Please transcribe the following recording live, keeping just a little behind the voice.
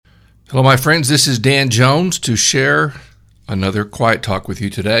Hello, my friends. This is Dan Jones to share another Quiet Talk with you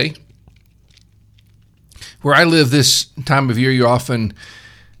today. Where I live this time of year, you often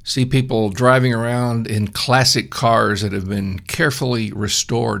see people driving around in classic cars that have been carefully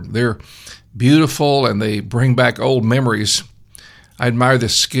restored. They're beautiful and they bring back old memories. I admire the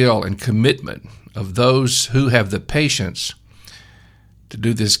skill and commitment of those who have the patience to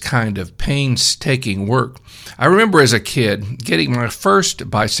do this kind of painstaking work. I remember as a kid getting my first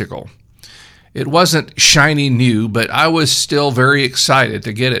bicycle. It wasn't shiny new, but I was still very excited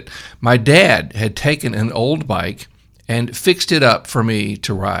to get it. My dad had taken an old bike and fixed it up for me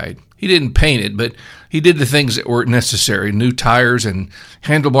to ride. He didn't paint it, but he did the things that were necessary, new tires and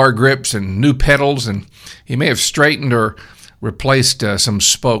handlebar grips and new pedals, and he may have straightened or replaced some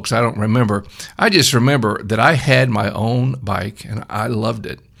spokes. I don't remember. I just remember that I had my own bike, and I loved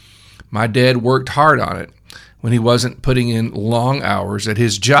it. My dad worked hard on it when he wasn't putting in long hours at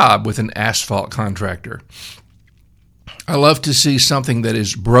his job with an asphalt contractor. I love to see something that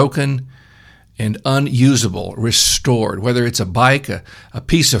is broken and unusable restored, whether it's a bike, a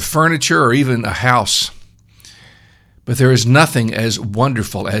piece of furniture, or even a house. But there is nothing as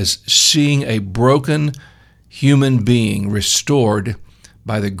wonderful as seeing a broken human being restored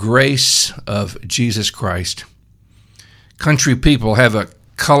by the grace of Jesus Christ. Country people have a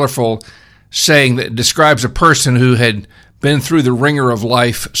colorful saying that describes a person who had been through the ringer of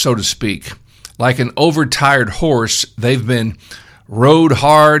life, so to speak. Like an overtired horse, they've been rode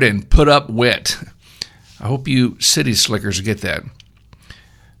hard and put up wet. I hope you city slickers get that.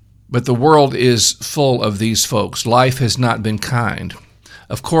 But the world is full of these folks. Life has not been kind.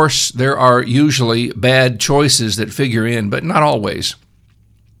 Of course, there are usually bad choices that figure in, but not always.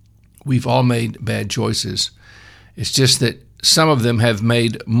 We've all made bad choices. It's just that some of them have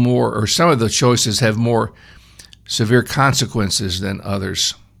made more, or some of the choices have more severe consequences than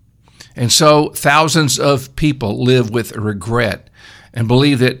others. And so thousands of people live with regret and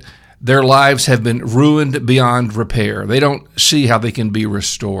believe that their lives have been ruined beyond repair. They don't see how they can be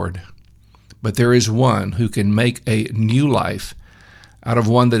restored. But there is one who can make a new life out of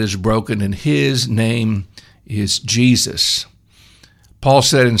one that is broken, and his name is Jesus. Paul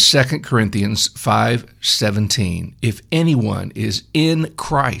said in 2 Corinthians 5:17, if anyone is in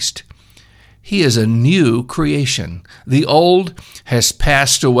Christ, he is a new creation. The old has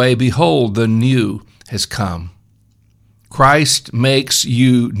passed away. Behold, the new has come. Christ makes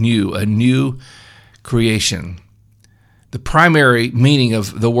you new, a new creation. The primary meaning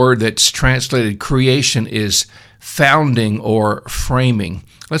of the word that's translated creation is founding or framing.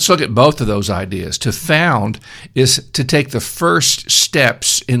 Let's look at both of those ideas. To found is to take the first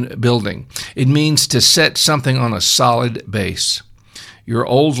steps in building. It means to set something on a solid base. Your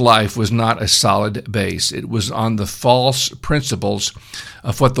old life was not a solid base. It was on the false principles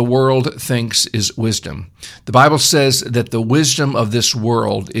of what the world thinks is wisdom. The Bible says that the wisdom of this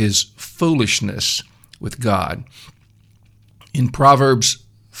world is foolishness with God. In Proverbs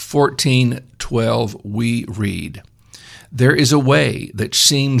 14:12, we read, there is a way that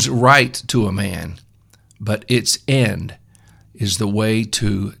seems right to a man, but its end is the way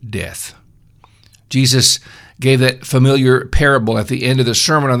to death. Jesus gave that familiar parable at the end of the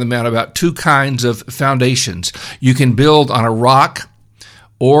Sermon on the Mount about two kinds of foundations. You can build on a rock,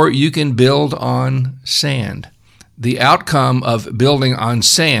 or you can build on sand. The outcome of building on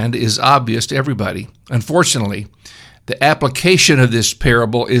sand is obvious to everybody. Unfortunately, the application of this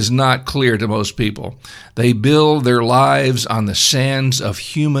parable is not clear to most people. They build their lives on the sands of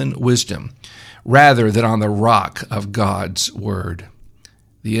human wisdom rather than on the rock of God's word.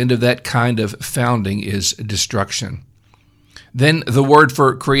 The end of that kind of founding is destruction. Then the word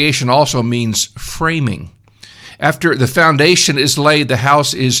for creation also means framing. After the foundation is laid, the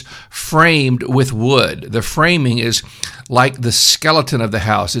house is framed with wood. The framing is like the skeleton of the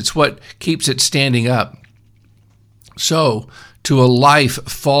house. It's what keeps it standing up. So, to a life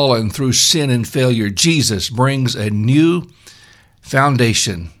fallen through sin and failure, Jesus brings a new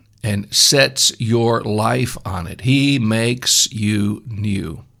foundation and sets your life on it. He makes you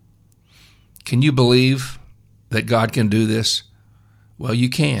new. Can you believe that God can do this? Well, you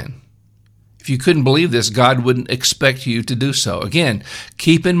can. If you couldn't believe this, God wouldn't expect you to do so. Again,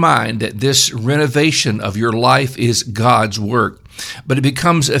 keep in mind that this renovation of your life is God's work, but it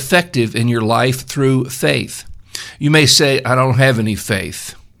becomes effective in your life through faith. You may say, I don't have any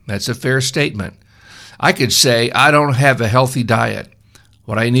faith. That's a fair statement. I could say, I don't have a healthy diet.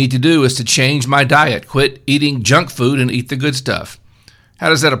 What I need to do is to change my diet, quit eating junk food and eat the good stuff. How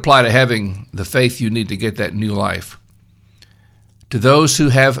does that apply to having the faith you need to get that new life? To those who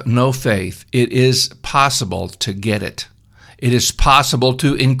have no faith, it is possible to get it. it is possible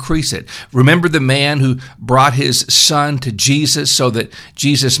to increase it. Remember the man who brought his son to Jesus so that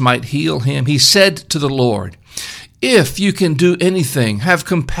Jesus might heal him? He said to the Lord, "If you can do anything, have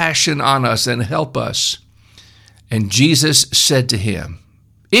compassion on us and help us." And Jesus said to him,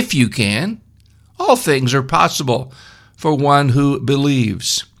 "If you can, all things are possible for one who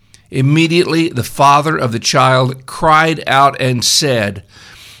believes." Immediately the father of the child cried out and said,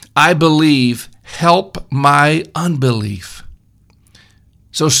 "I believe, help my unbelief."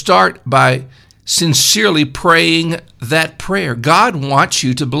 So start by sincerely praying that prayer. God wants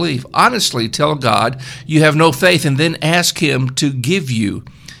you to believe. Honestly, tell God you have no faith and then ask Him to give you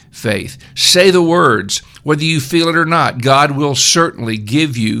faith. Say the words, whether you feel it or not. God will certainly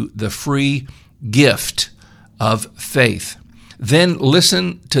give you the free gift of faith. Then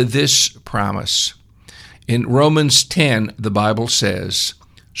listen to this promise. In Romans 10, the Bible says,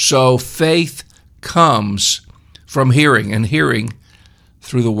 "So faith comes from hearing, and hearing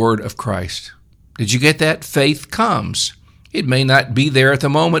through the word of Christ." Did you get that? Faith comes. It may not be there at the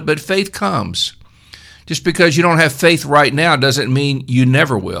moment, but faith comes. Just because you don't have faith right now doesn't mean you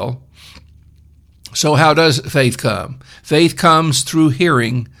never will. So how does faith come? Faith comes through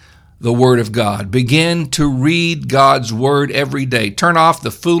hearing the Word of God. Begin to read God's Word every day. Turn off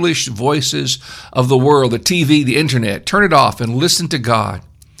the foolish voices of the world, the TV, the internet. Turn it off and listen to God.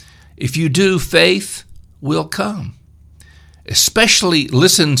 If you do, faith will come. Especially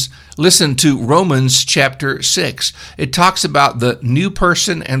listen to Romans chapter 6. It talks about the new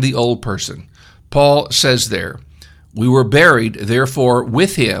person and the old person. Paul says there, "We were buried, therefore,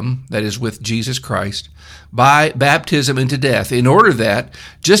 with him," that is, with Jesus Christ, "by baptism into death, in order that,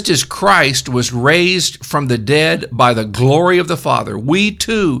 just as Christ was raised from the dead by the glory of the Father, we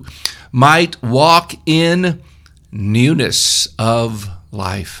too might walk in newness of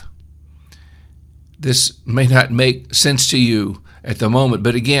life." This may not make sense to you at the moment,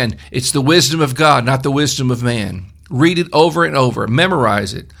 but again, it's the wisdom of God, not the wisdom of man. Read it over and over.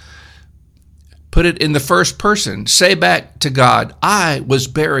 Memorize it. Put it in the first person. Say back to God, "I was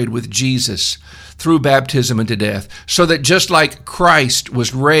buried with Jesus through baptism into death, so that just like Christ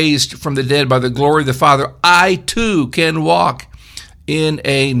was raised from the dead by the glory of the Father, I too can walk in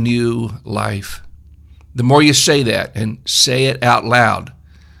a new life." The more you say that, and say it out loud,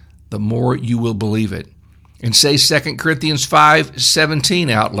 the more you will believe it. And say 2 Corinthians 5:17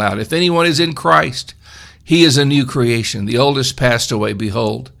 out loud. "If anyone is in Christ, he is a new creation. The old has passed away.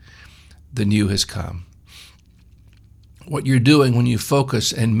 Behold, the new has come." What you're doing when you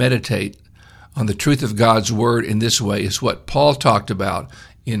focus and meditate on the truth of God's Word in this way is what Paul talked about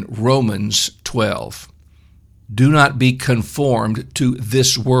in Romans 12. "Do not be conformed to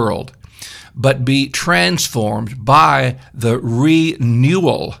this world, but be transformed by the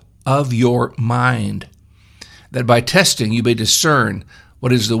renewal of your mind, that by testing you may discern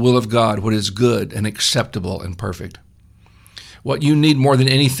what is the will of God, what is good and acceptable and perfect." What you need more than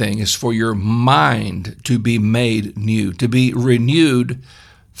anything is for your mind to be made new, to be renewed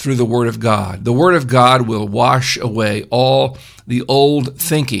through the Word of God. The Word of God will wash away all the old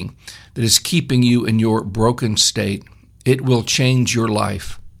thinking that is keeping you in your broken state. It will change your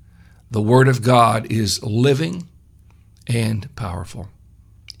life. The Word of God is living and powerful.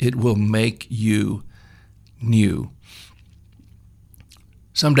 It will make you new.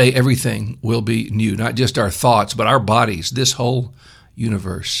 Someday everything will be new, not just our thoughts, but our bodies, this whole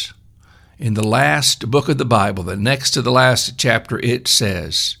universe. In the last book of the Bible, the next to the last chapter, it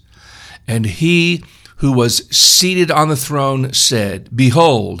says, "And he who was seated on the throne said,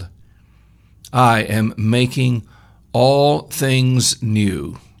 Behold, I am making all things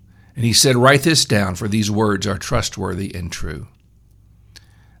new." And he said, "Write this down, for these words are trustworthy and true."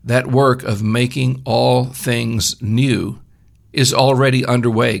 That work of making all things new is already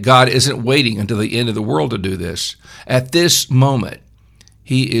underway. God isn't waiting until the end of the world to do this. At this moment,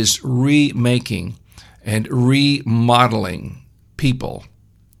 He is remaking and remodeling people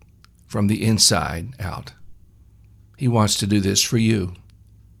from the inside out. He wants to do this for you.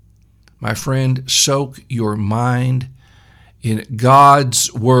 My friend, soak your mind in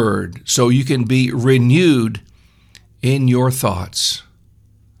God's Word so you can be renewed in your thoughts.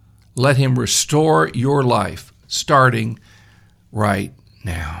 Let Him restore your life, starting right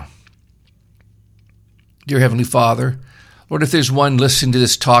now. Dear Heavenly Father, Lord, if there's one listening to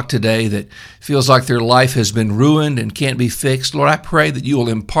this talk today that feels like their life has been ruined and can't be fixed, Lord, I pray that you will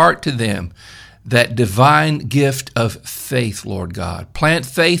impart to them that divine gift of faith, Lord God. Plant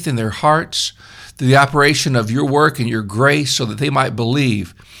faith in their hearts through the operation of your work and your grace so that they might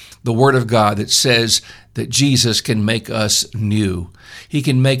believe the Word of God that says that Jesus can make us new. He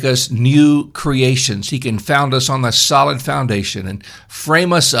can make us new creations. He can found us on a solid foundation and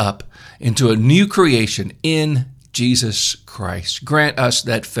frame us up into a new creation in Jesus Christ. Grant us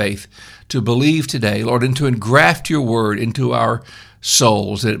that faith to believe today, Lord, and to engraft your word into our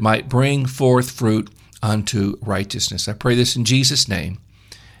souls, that it might bring forth fruit unto righteousness. I pray this in Jesus' name.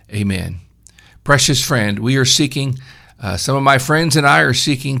 Amen. Precious friend, we are seeking, some of my friends and I are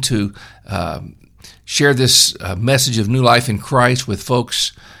seeking to share this message of new life in Christ with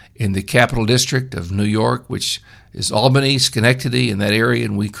folks in the Capital District of New York, which is Albany, Schenectady, in that area,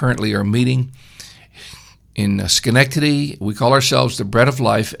 and we currently are meeting in Schenectady. We call ourselves the Bread of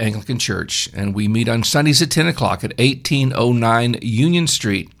Life Anglican Church, and we meet on Sundays at 10 o'clock at 1809 Union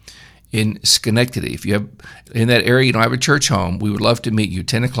Street in Schenectady. If you have in that area, you don't have a church home, we would love to meet you.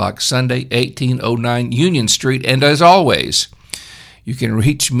 10 o'clock Sunday, 1809 Union Street. And as always, you can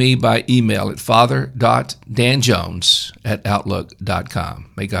reach me by email at father.danjones@outlook.com.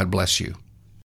 May God bless you.